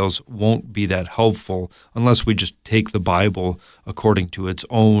details won't be that helpful unless we just take the Bible according to its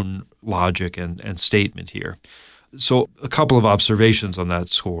own logic and statement here. So a couple of observations on that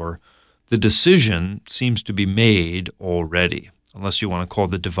score. The decision seems to be made already, unless you want to call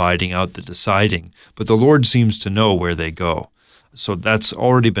the dividing out the deciding, but the Lord seems to know where they go. So that's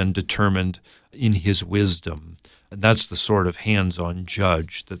already been determined in his wisdom, and that's the sort of hands-on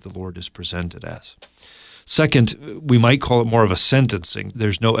judge that the Lord is presented as. Second, we might call it more of a sentencing.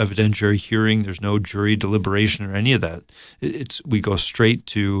 There's no evidentiary hearing, there's no jury deliberation or any of that. We go straight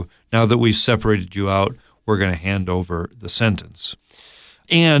to, now that we've separated you out, we're going to hand over the sentence.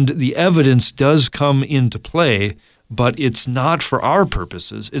 And the evidence does come into play, but it's not for our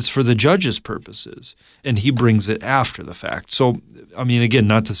purposes, it's for the judge's purposes, and he brings it after the fact. So, I mean, again,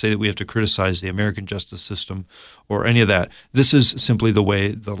 not to say that we have to criticize the American justice system or any of that. This is simply the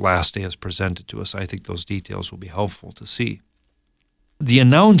way the last day is presented to us. I think those details will be helpful to see. The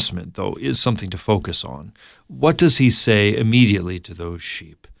announcement, though, is something to focus on. What does he say immediately to those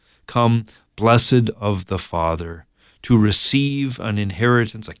sheep? Come, blessed of the Father, to receive an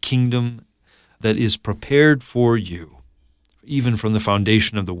inheritance, a kingdom that is prepared for you, even from the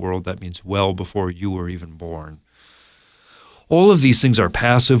foundation of the world. That means well before you were even born. All of these things are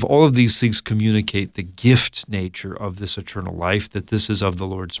passive. All of these things communicate the gift nature of this eternal life, that this is of the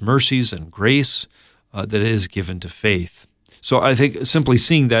Lord's mercies and grace that is given to faith. So I think simply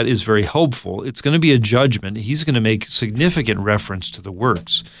seeing that is very helpful. It's going to be a judgment. He's going to make significant reference to the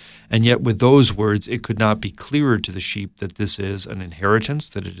works. And yet with those words, it could not be clearer to the sheep that this is an inheritance,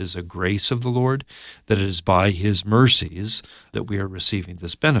 that it is a grace of the Lord, that it is by his mercies that we are receiving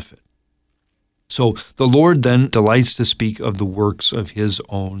this benefit. So the Lord then delights to speak of the works of his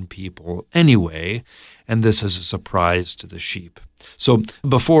own people anyway, and this is a surprise to the sheep. So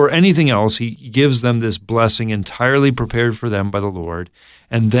before anything else, he gives them this blessing entirely prepared for them by the Lord,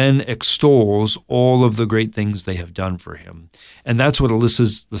 and then extols all of the great things they have done for him. And that's what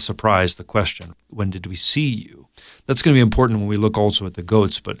elicits the surprise, the question, when did we see you? That's going to be important when we look also at the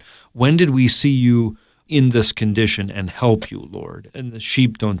goats, but when did we see you in this condition and help you, Lord? And the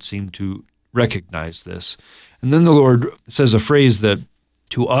sheep don't seem to recognize this. And then the Lord says a phrase that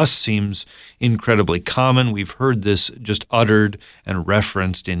to us seems incredibly common. We've heard this just uttered and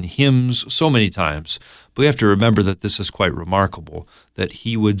referenced in hymns so many times. But we have to remember that this is quite remarkable, that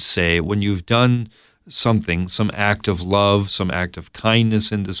he would say, when you've done something, some act of love, some act of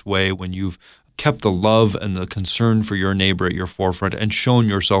kindness in this way, when you've kept the love and the concern for your neighbor at your forefront and shown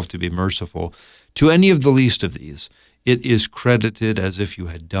yourself to be merciful, to any of the least of these, it is credited as if you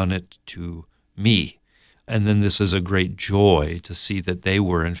had done it to me. And then this is a great joy to see that they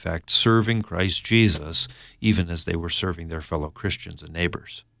were, in fact, serving Christ Jesus, even as they were serving their fellow Christians and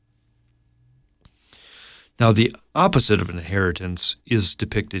neighbors. Now, the opposite of an inheritance is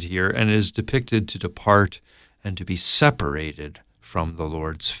depicted here, and it is depicted to depart and to be separated from the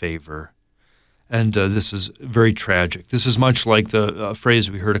Lord's favor. And this is very tragic. This is much like the phrase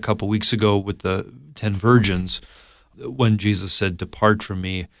we heard a couple weeks ago with the 10 virgins, when Jesus said, "Depart from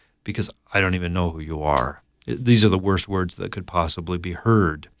me, because I don't even know who you are." These are the worst words that could possibly be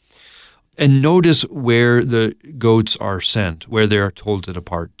heard. And notice where the goats are sent, where they are told to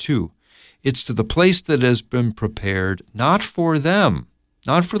depart to. It's to the place that has been prepared not for them,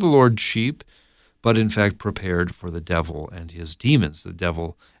 not for the Lord's sheep, but in fact prepared for the devil and his demons, the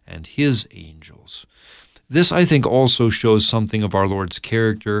devil and his angels. This, I think, also shows something of our Lord's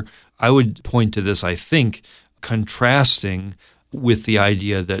character. I would point to this, I think, contrasting with the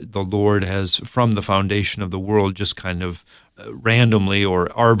idea that the Lord has, from the foundation of the world, just kind of randomly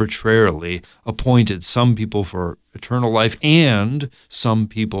or arbitrarily appointed some people for eternal life and some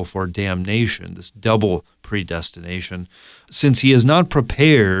people for damnation, this double predestination, since he has not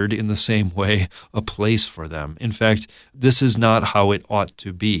prepared in the same way a place for them. In fact, this is not how it ought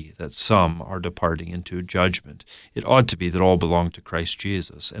to be, that some are departing into judgment. It ought to be that all belong to Christ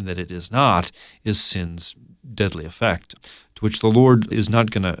Jesus, and that it is not is sin's deadly effect, to which the Lord is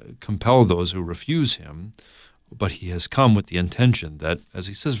not going to compel those who refuse him, but he has come with the intention that, as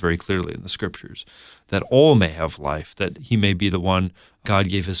he says very clearly in the Scriptures, that all may have life, that he may be the one God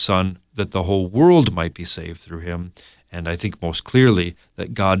gave his Son, that the whole world might be saved through him, and I think most clearly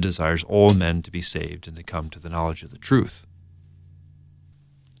that God desires all men to be saved and to come to the knowledge of the truth.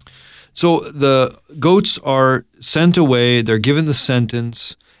 So the goats are sent away, they're given the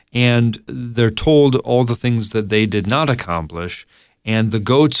sentence, and they're told all the things that they did not accomplish, and the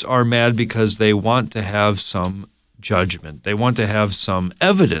goats are mad because they want to have some judgment. They want to have some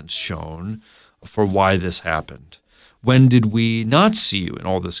evidence shown for why this happened. When did we not see you in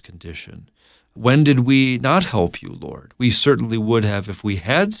all this condition? When did we not help you, Lord? We certainly would have if we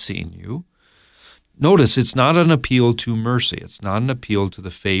had seen you. Notice, it's not an appeal to mercy. It's not an appeal to the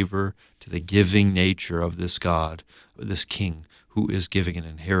favor, to the giving nature of this God, this king who is giving an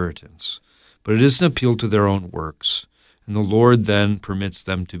inheritance. But it is an appeal to their own works. And the Lord then permits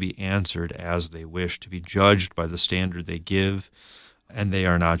them to be answered as they wish, to be judged by the standard they give, and they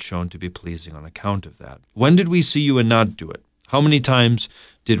are not shown to be pleasing on account of that. When did we see you and not do it? How many times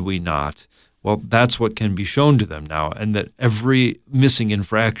did we not? Well, that's what can be shown to them now, and that every missing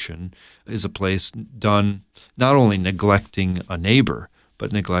infraction is a place done not only neglecting a neighbor,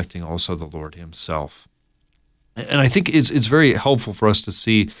 but neglecting also the Lord himself. And I think it's very helpful for us to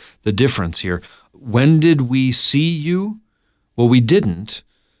see the difference here. When did we see you? Well, we didn't,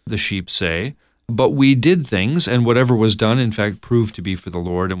 the sheep say, but we did things, and whatever was done, in fact, proved to be for the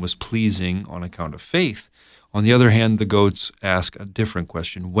Lord and was pleasing on account of faith. On the other hand, the goats ask a different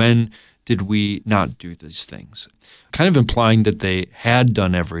question. When did we not do these things? Kind of implying that they had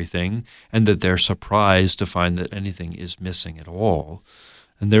done everything and that they're surprised to find that anything is missing at all.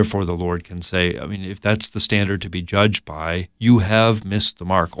 And therefore the Lord can say, I mean, if that's the standard to be judged by, you have missed the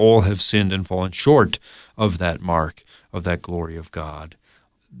mark. All have sinned and fallen short of that mark, of that glory of God.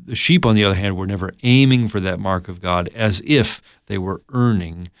 The sheep, on the other hand, were never aiming for that mark of God as if they were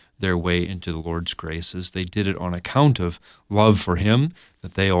earning their way into the Lord's graces. They did it on account of love for him,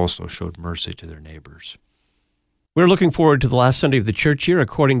 that they also showed mercy to their neighbors. We're looking forward to the last Sunday of the church year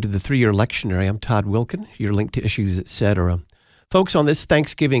according to the 3-year lectionary. I'm Todd Wilkin, your link to Issues, etc. Folks, on this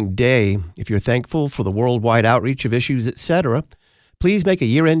Thanksgiving Day, if you're thankful for the worldwide outreach of Issues, etc., please make a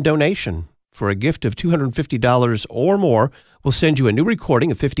year-end donation. For a gift of $250 or more, we'll send you a new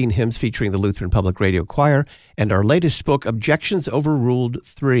recording of 15 hymns featuring the Lutheran Public Radio Choir and our latest book, Objections Overruled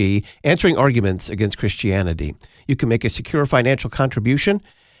 3, Answering Arguments Against Christianity. You can make a secure financial contribution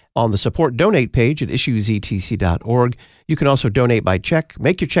on the Support Donate page at issuesetc.org. You can also donate by check.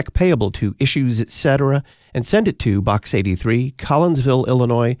 Make your check payable to Issues, etc., and send it to Box 83, Collinsville,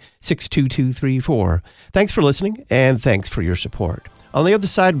 Illinois, 62234. Thanks for listening, and thanks for your support. On the other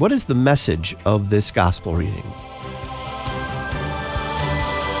side, what is the message of this gospel reading?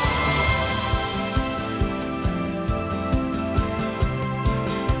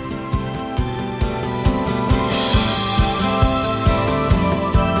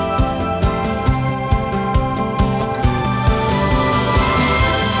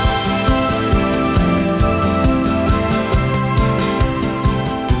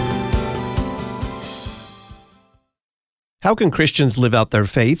 How can Christians live out their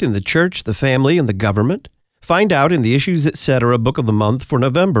faith in the church, the family, and the government? Find out in the Issues, etc. Book of the Month for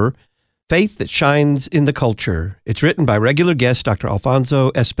November, Faith That Shines in the Culture. It's written by regular guest Dr.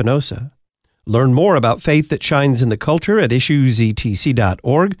 Alfonso Espinosa. Learn more about Faith That Shines in the Culture at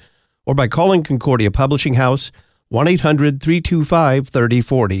issuesetc.org or by calling Concordia Publishing House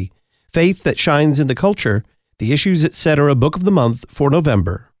 1-800-325-3040. Faith That Shines in the Culture, the Issues, etc. Book of the Month for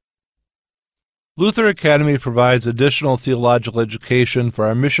November. Luther Academy provides additional theological education for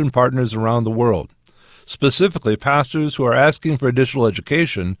our mission partners around the world, specifically pastors who are asking for additional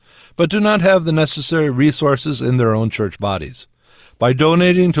education but do not have the necessary resources in their own church bodies. By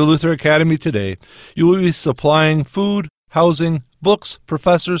donating to Luther Academy today, you will be supplying food, housing, books,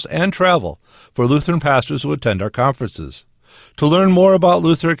 professors, and travel for Lutheran pastors who attend our conferences. To learn more about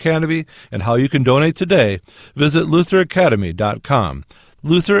Luther Academy and how you can donate today, visit lutheracademy.com.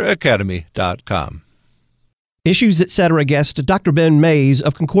 lutheracademy.com. Issues, etc. guest Dr. Ben Mays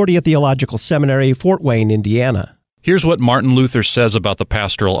of Concordia Theological Seminary, Fort Wayne, Indiana. Here's what Martin Luther says about the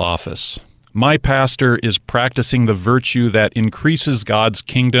pastoral office. My pastor is practicing the virtue that increases God's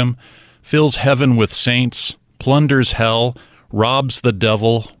kingdom, fills heaven with saints, plunders hell, robs the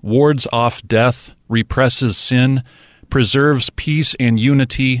devil, wards off death, represses sin, preserves peace and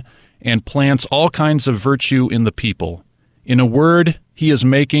unity, and plants all kinds of virtue in the people. In a word, he is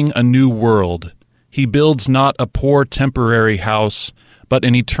making a new world. He builds not a poor temporary house, but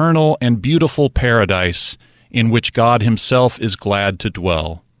an eternal and beautiful paradise in which God himself is glad to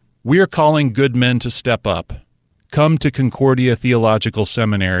dwell. We are calling good men to step up. Come to Concordia Theological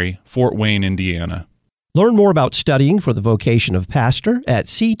Seminary, Fort Wayne, Indiana. Learn more about studying for the vocation of pastor at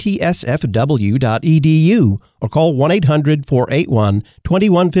ctsfw.edu or call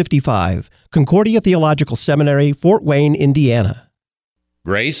 1-800-481-2155. Concordia Theological Seminary, Fort Wayne, Indiana.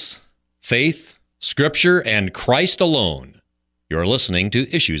 Grace, faith, Scripture, and Christ alone. You're listening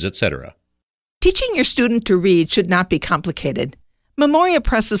to Issues, Etc. Teaching your student to read should not be complicated. Memoria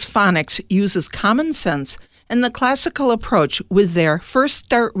Press's phonics uses common sense and the classical approach with their First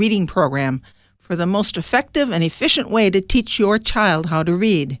Start Reading program for the most effective and efficient way to teach your child how to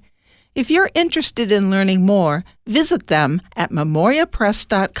read. If you're interested in learning more, visit them at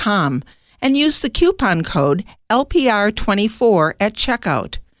memoriapress.com and use the coupon code LPR24 at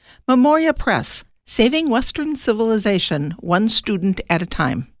checkout. Memoria Press, saving Western civilization one student at a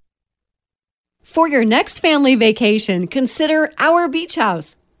time. For your next family vacation, consider Our Beach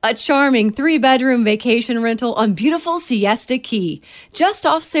House, a charming 3-bedroom vacation rental on beautiful Siesta Key. Just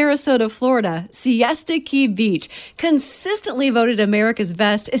off Sarasota, Florida, Siesta Key Beach, consistently voted America's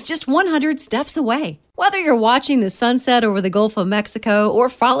best, is just 100 steps away. Whether you're watching the sunset over the Gulf of Mexico or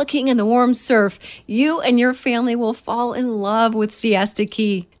frolicking in the warm surf, you and your family will fall in love with Siesta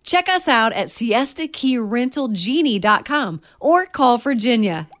Key. Check us out at siestakeyrentalgenie.com or call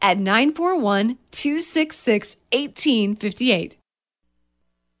Virginia at 941-266-1858.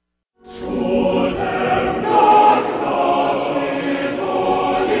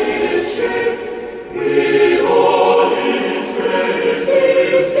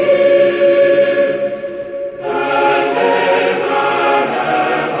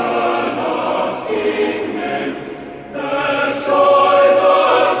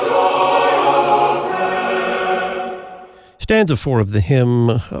 Stanza 4 of the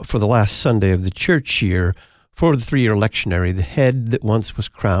hymn for the last Sunday of the church year for the 3-year lectionary, The Head That Once Was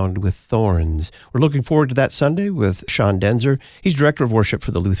Crowned with Thorns. We're looking forward to that Sunday with Sean Daenzer. He's Director of Worship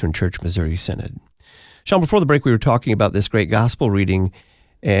for the Lutheran Church Missouri Synod. Sean, before the break, we were talking about this great gospel reading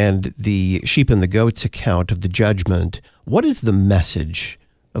and the sheep and the goats account of the judgment. What is the message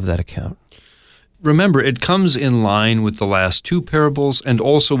of that account? Remember, it comes in line with the last two parables and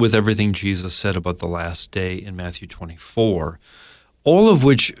also with everything Jesus said about the last day in Matthew 24, all of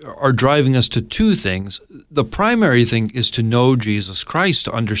which are driving us to two things. The primary thing is to know Jesus Christ,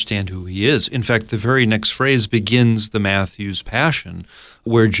 to understand who he is. In fact, the very next phrase begins the Matthew's Passion,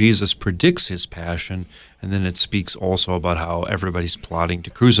 where Jesus predicts his passion, and then it speaks also about how everybody's plotting to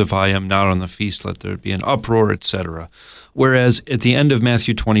crucify him, not on the feast, let there be an uproar, etc. Whereas at the end of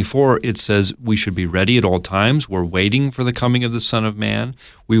Matthew 24, it says we should be ready at all times. We're waiting for the coming of the Son of Man.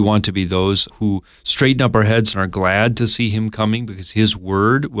 We want to be those who straighten up our heads and are glad to see him coming because his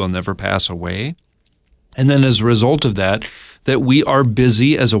word will never pass away. And then as a result of that we are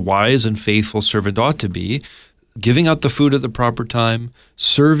busy as a wise and faithful servant ought to be, giving out the food at the proper time,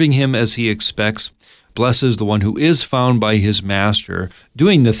 serving him as he expects. Blesses the one who is found by his master,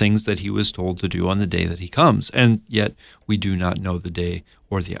 doing the things that he was told to do on the day that he comes. And yet we do not know the day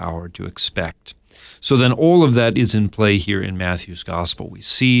or the hour to expect. So then all of that is in play here in Matthew's gospel. We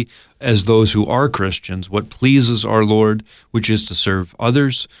see, as those who are Christians, what pleases our Lord, which is to serve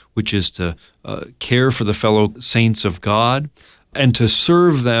others, which is to care for the fellow saints of God, and to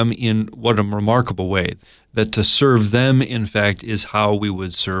serve them in what a remarkable way. That to serve them, in fact, is how we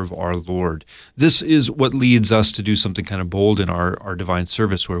would serve our Lord. This is what leads us to do something kind of bold in our divine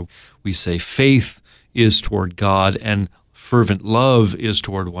service, where we say faith is toward God and fervent love is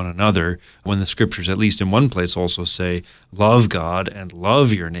toward one another, when the scriptures, at least in one place, also say, love God and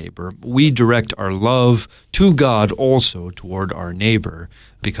love your neighbor. We direct our love to God also toward our neighbor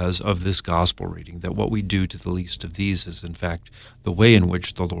because of this gospel reading, that what we do to the least of these is, in fact, the way in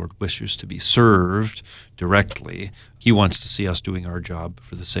which the Lord wishes to be served directly. He wants to see us doing our job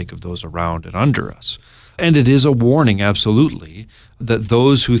for the sake of those around and under us. And it is a warning, absolutely, that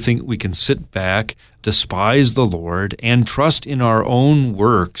those who think we can sit back, despise the Lord, and trust in our own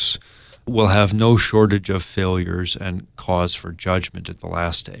works will have no shortage of failures and cause for judgment at the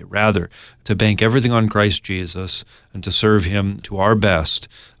last day. Rather, to bank everything on Christ Jesus and to serve him to our best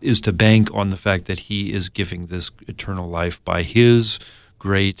is to bank on the fact that he is giving this eternal life by his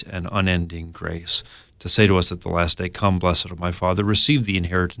great and unending grace, to say to us at the last day, "Come, blessed of my Father, receive the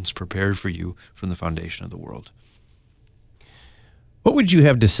inheritance prepared for you from the foundation of the world." What would you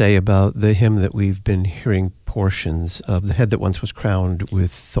have to say about the hymn that we've been hearing portions of, "The Head That Once Was Crowned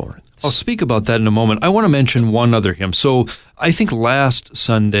with Thorns"? I'll speak about that in a moment. I want to mention one other hymn. So I think last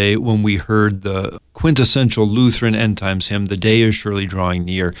Sunday when we heard the quintessential Lutheran end times hymn, "The Day is Surely Drawing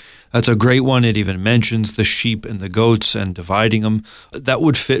Near," that's a great one. It even mentions the sheep and the goats and dividing them. That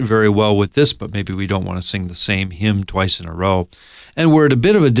would fit very well with this, but maybe we don't want to sing the same hymn twice in a row. And we're at a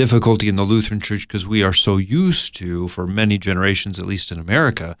bit of a difficulty in the Lutheran Church because we are so used to, for many generations, at least in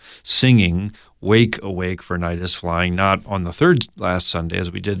America, singing "Wake, Awake, for Night is Flying," not on the third last Sunday, as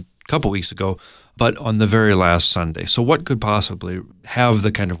we did a couple weeks ago, but on the very last Sunday. So what could possibly have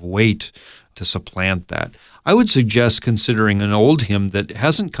the kind of weight to supplant that? I would suggest considering an old hymn that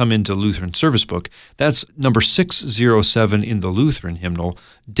hasn't come into Lutheran service book. That's number 607 in the Lutheran hymnal,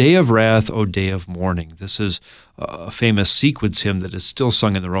 "Day of Wrath, O Day of Mourning." This is a famous sequence hymn that is still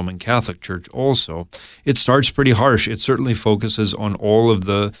sung in the Roman Catholic Church also. It starts pretty harsh. It certainly focuses on all of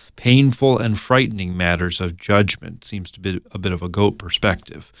the painful and frightening matters of judgment. Seems to be a bit of a goat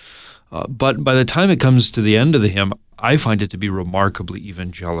perspective. But by the time it comes to the end of the hymn, I find it to be remarkably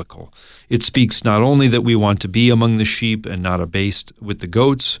evangelical. It speaks not only that we want to be among the sheep and not abased with the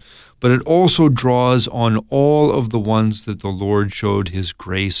goats, but it also draws on all of the ones that the Lord showed his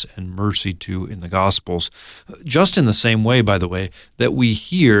grace and mercy to in the Gospels, just in the same way, by the way, that we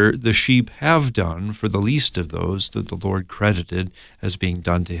hear the sheep have done for the least of those that the Lord credited as being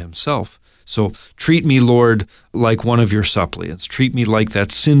done to himself. So treat me, Lord, like one of your suppliants. Treat me like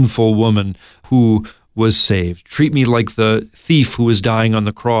that sinful woman who was saved. Treat me like the thief who was dying on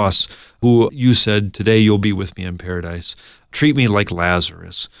the cross, who you said, "Today you'll be with me in paradise." Treat me like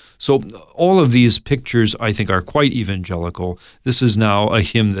Lazarus. So all of these pictures, I think, are quite evangelical. This is now a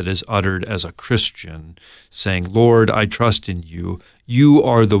hymn that is uttered as a Christian, saying, "Lord, I trust in you. You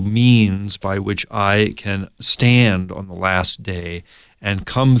are the means by which I can stand on the last day and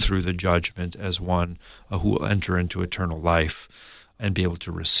come through the judgment as one who will enter into eternal life and be able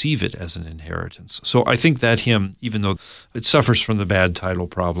to receive it as an inheritance." So I think that hymn, even though it suffers from the bad title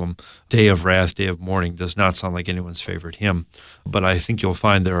problem, "Day of Wrath, Day of Mourning," does not sound like anyone's favorite hymn. But I think you'll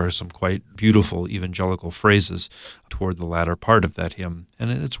find there are some quite beautiful evangelical phrases toward the latter part of that hymn,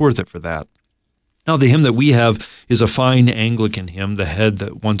 and it's worth it for that. Now, the hymn that we have is a fine Anglican hymn, "The Head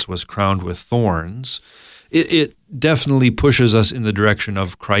That Once Was Crowned with Thorns." It definitely pushes us in the direction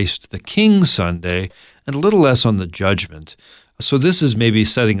of Christ the King Sunday and a little less on the judgment. So this is maybe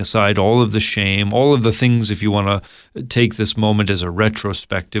setting aside all of the shame, all of the things, if you want to take this moment as a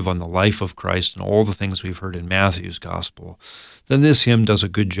retrospective on the life of Christ and all the things we've heard in Matthew's gospel, then this hymn does a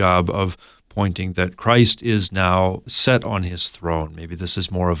good job of pointing that Christ is now set on his throne. Maybe this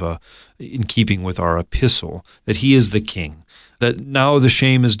is more of in keeping with our epistle, that he is the king, that now the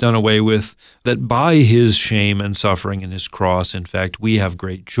shame is done away with, that by his shame and suffering and his cross, in fact, we have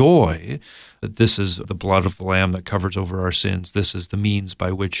great joy, that this is the blood of the Lamb that covers over our sins. This is the means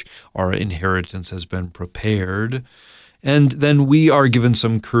by which our inheritance has been prepared. And then we are given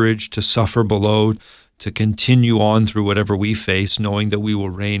some courage to suffer below, to continue on through whatever we face, knowing that we will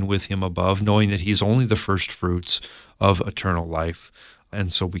reign with him above, knowing that he's only the first fruits of eternal life.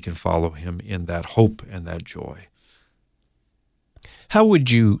 And so we can follow him in that hope and that joy. How would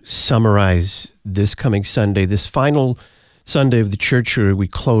you summarize this coming Sunday, this final Sunday of the church year? We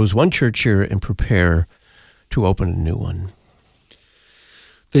close one church year and prepare to open a new one.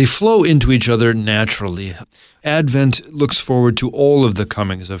 They flow into each other naturally. Advent looks forward to all of the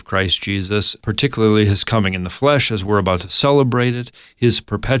comings of Christ Jesus, particularly his coming in the flesh as we're about to celebrate it, his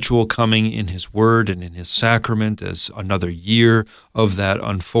perpetual coming in his word and in his sacrament as another year of that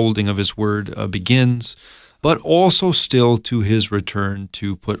unfolding of his word begins, but also still to his return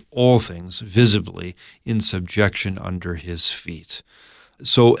to put all things visibly in subjection under his feet.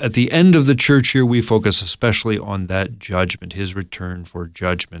 So at the end of the church year, we focus especially on that judgment, his return for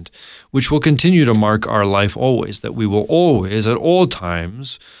judgment, which will continue to mark our life always, that we will always, at all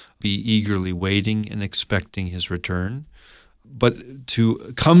times, be eagerly waiting and expecting his return. But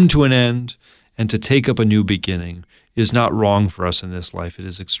to come to an end and to take up a new beginning is not wrong for us in this life. It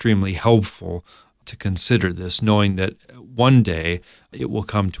is extremely helpful to consider this, knowing that one day it will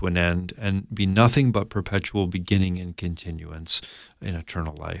come to an end and be nothing but perpetual beginning and continuance in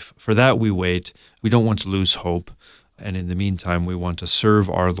eternal life. For that we wait. We don't want to lose hope. And in the meantime, we want to serve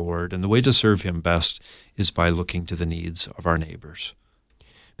our Lord. And the way to serve him best is by looking to the needs of our neighbors.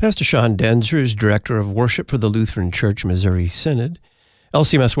 Pastor Sean Daenzer is Director of Worship for the Lutheran Church Missouri Synod.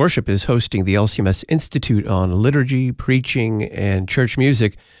 LCMS Worship is hosting the LCMS Institute on Liturgy, Preaching, and Church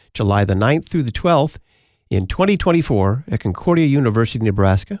Music July the 9th through the 12th in 2024 at Concordia University,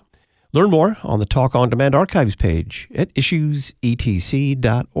 Nebraska. Learn more on the Talk On Demand archives page at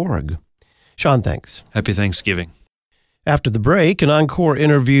issuesetc.org. Sean, thanks. Happy Thanksgiving. After the break, an encore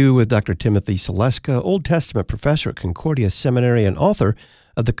interview with Dr. Timothy Seleska, Old Testament professor at Concordia Seminary and author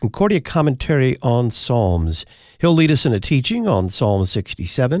of the Concordia Commentary on Psalms. He'll lead us in a teaching on Psalm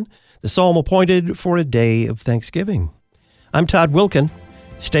 67, the psalm appointed for a day of thanksgiving. I'm Todd Wilkin.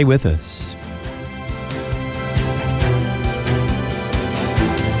 Stay with us.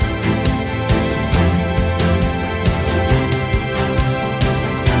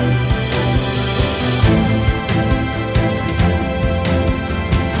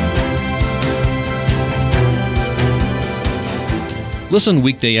 Listen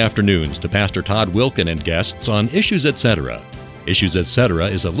weekday afternoons to Pastor Todd Wilkin and guests on Issues Etc. Issues Etc.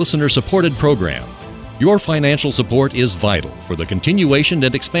 is a listener-supported program. Your financial support is vital for the continuation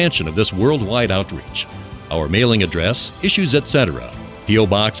and expansion of this worldwide outreach. Our mailing address, Issues Etc., P.O.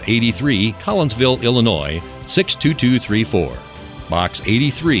 Box 83, Collinsville, Illinois, 62234. Box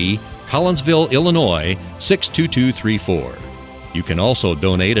 83, Collinsville, Illinois, 62234. You can also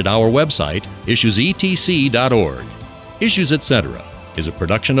donate at our website, issuesetc.org. Issues Etc. is a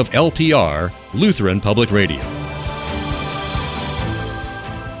production of LPR, Lutheran Public Radio.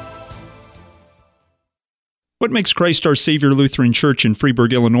 What makes Christ Our Savior Lutheran Church in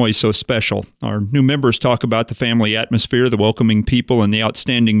Freeburg, Illinois so special? Our new members talk about the family atmosphere, the welcoming people, and the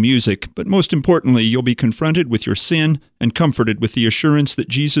outstanding music. But most importantly, you'll be confronted with your sin and comforted with the assurance that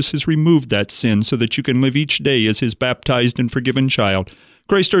Jesus has removed that sin so that you can live each day as His baptized and forgiven child.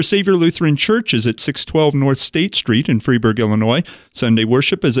 Christ Our Savior Lutheran Church is at 612 North State Street in Freeburg, Illinois. Sunday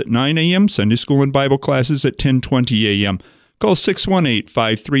worship is at 9 a.m., Sunday school and Bible classes at 10:20 a.m. Call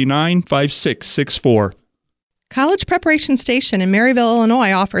 618-539-5664. College Preparation Station in Maryville,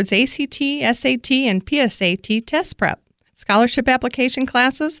 Illinois offers ACT, SAT, and PSAT test prep, scholarship application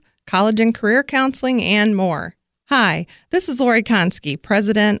classes, college and career counseling, and more. Hi, this is Lori Konski,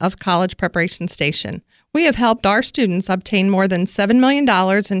 president of College Preparation Station. We have helped our students obtain more than $7 million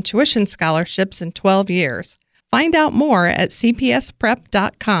in tuition scholarships in 12 years. Find out more at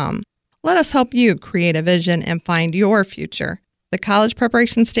cpsprep.com. Let us help you create a vision and find your future. The College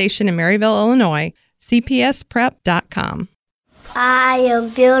Preparation Station in Maryville, Illinois, cpsprep.com. I am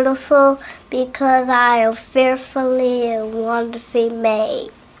beautiful because I am fearfully and wonderfully made.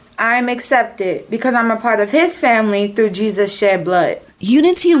 I'm accepted because I'm a part of His family through Jesus' shed blood.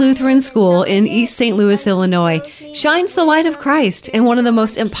 Unity Lutheran School in East St. Louis, Illinois, shines the light of Christ in one of the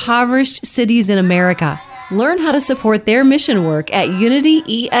most impoverished cities in America. Learn how to support their mission work at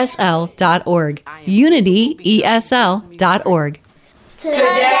unityesl.org. unityesl.org.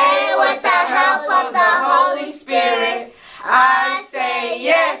 Today, with the help of the Holy Spirit, I say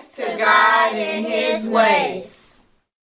yes to God and His ways.